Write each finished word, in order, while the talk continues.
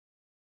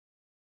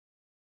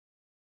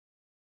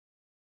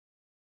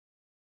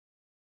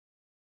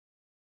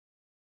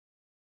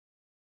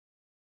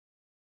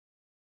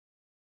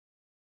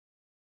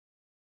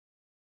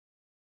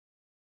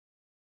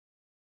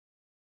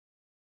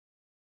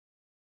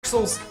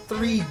Souls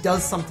 3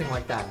 does something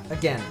like that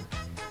again.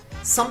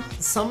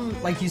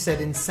 Some like you said,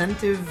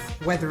 incentive,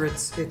 whether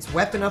it's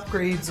weapon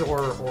upgrades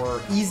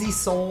or easy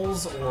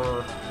souls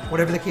or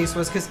whatever the case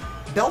was, because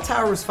Bell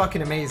Tower was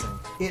fucking amazing.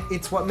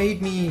 It's what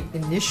made me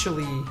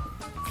initially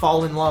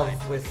fall in love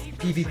with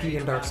PvP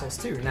in Dark Souls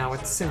 2. Now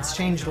it's since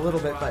changed a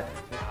little bit, but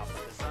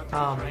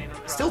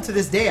still to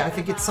this day I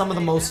think it's some of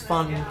the most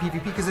fun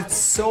PvP because it's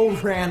so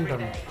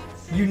random.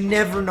 You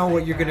never know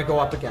what you're gonna go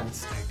up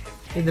against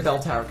in the Bell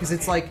Tower, because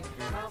it's like,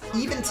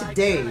 even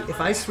today,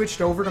 if I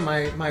switched over to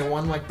my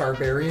one like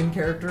barbarian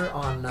character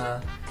on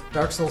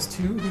Dark Souls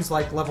 2, who's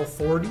like level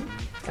 40,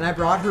 and I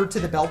brought her to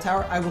the Bell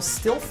Tower, I will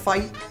still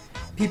fight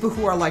people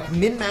who are like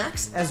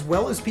min-maxed, as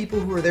well as people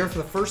who are there for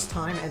the first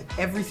time, and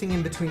everything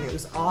in between. It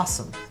was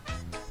awesome.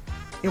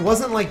 It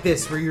wasn't like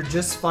this, where you're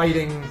just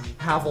fighting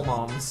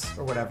Havelmoms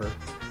or whatever.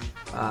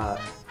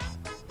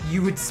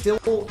 You would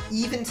still,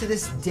 even to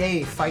this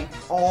day, fight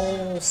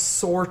all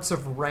sorts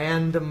of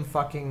random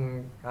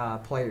fucking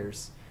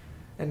players.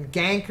 And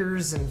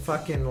gankers and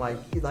fucking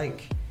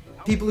like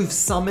people who've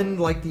summoned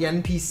like the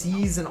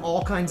NPCs and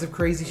all kinds of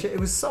crazy shit. It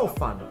was so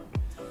fun.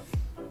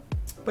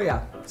 But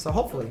yeah, so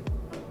hopefully.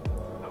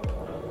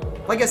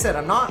 Like I said,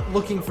 I'm not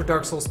looking for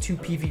Dark Souls 2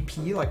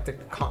 PvP, like the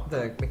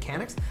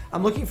mechanics.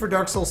 I'm looking for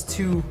Dark Souls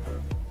 2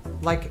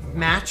 like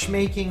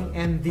matchmaking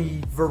and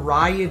the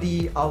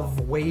variety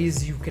of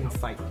ways you can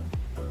fight.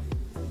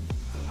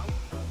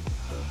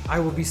 I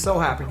will be so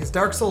happy, because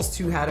Dark Souls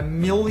 2 had a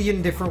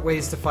million different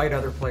ways to fight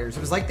other players. It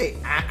was like they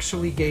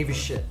actually gave a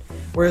shit.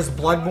 Whereas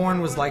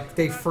Bloodborne was like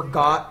they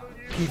forgot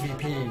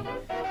PvP.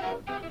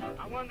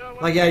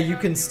 Like, yeah, you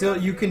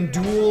can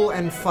duel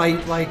and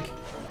fight like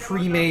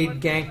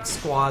pre-made gank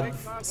squad,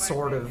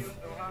 sort of.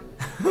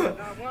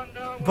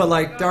 But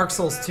like Dark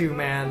Souls 2,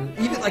 man,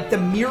 even like the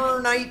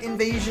Mirror Knight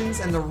invasions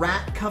and the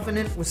Rat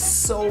Covenant was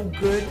so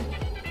good.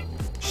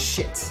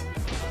 Shit.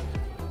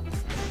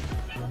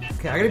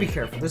 Okay, I gotta be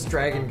careful. This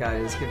dragon guy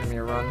is giving me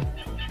a run.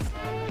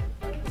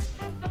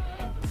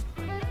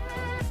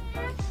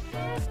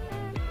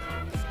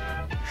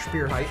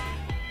 Spear height.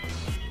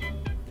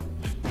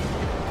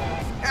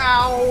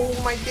 Ow,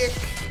 my dick!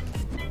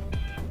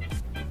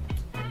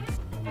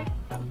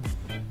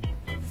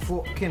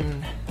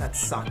 Fucking, that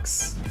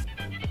sucks.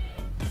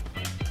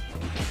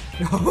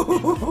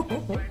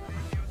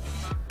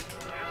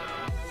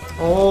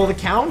 Oh, the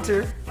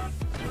counter!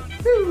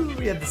 Woo,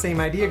 we had the same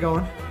idea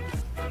going.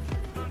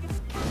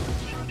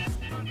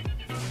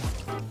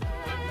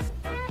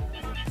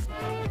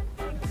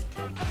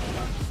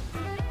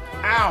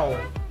 Ow!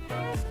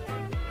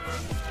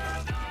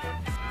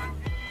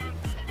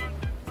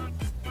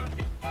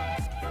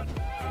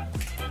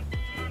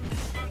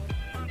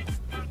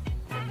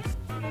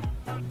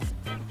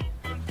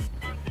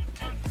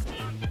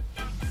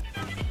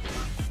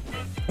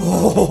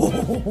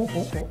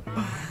 Oh!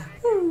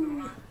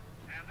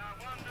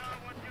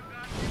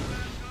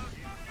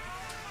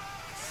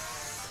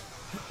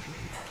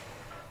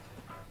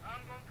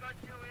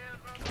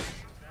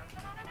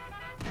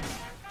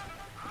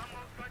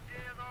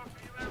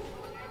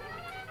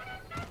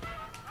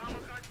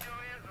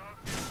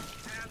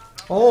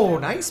 Oh,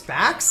 nice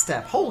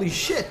backstep. Holy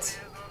shit.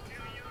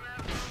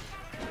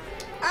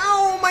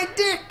 Ow, my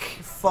dick!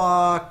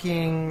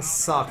 Fucking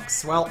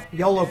sucks. Well,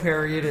 YOLO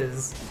parry it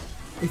is.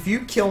 If you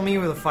kill me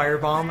with a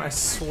firebomb, I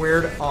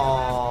swear to... Aww.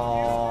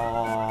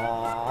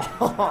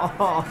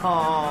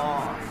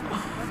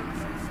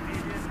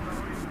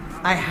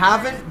 I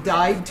haven't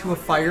died to a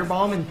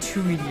firebomb in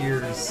 2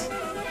 years.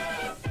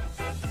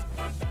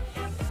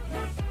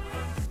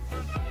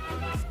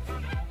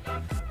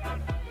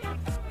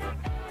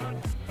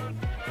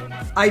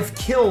 I've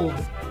killed...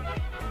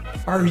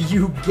 Are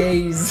you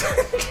gays?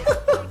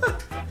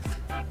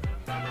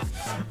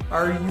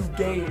 Are you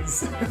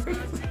gays?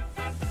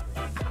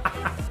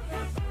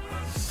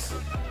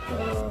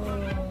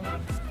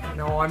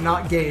 No, I'm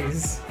not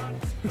gays.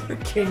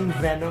 King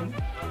Venom.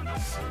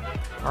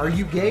 Are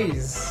you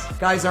gays?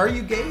 Guys, are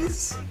you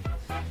gays?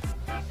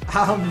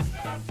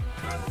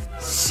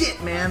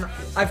 Shit, man.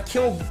 I've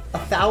killed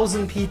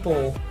 1,000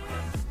 people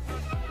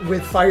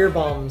with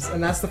firebombs,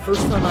 and that's the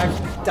first time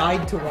I've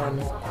died to one.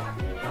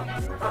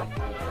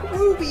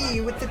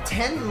 Ruby with the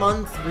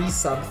 10-month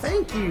resub.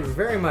 Thank you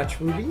very much,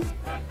 Ruby.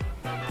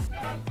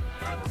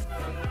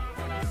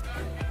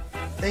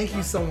 Thank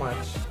you so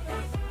much.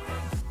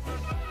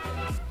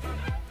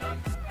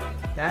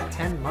 That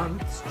 10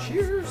 months.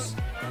 Cheers.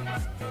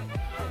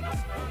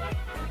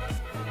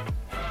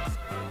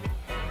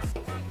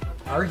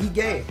 Are he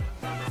gay?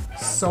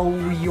 So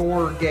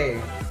you're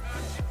gay.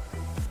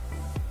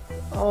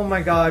 Oh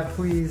my god,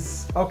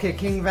 please. Okay,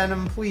 King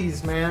Venom,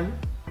 please, man.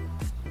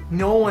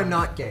 No, I'm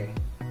not gay.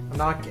 I'm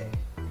not gay.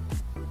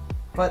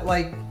 But,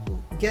 like,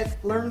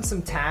 learn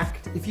some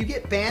tact. If you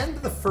get banned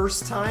the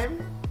first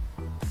time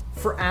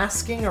for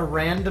asking a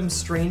random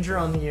stranger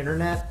on the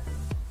internet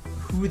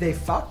who they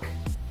fuck,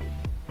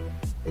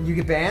 and you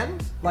get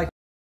banned, like,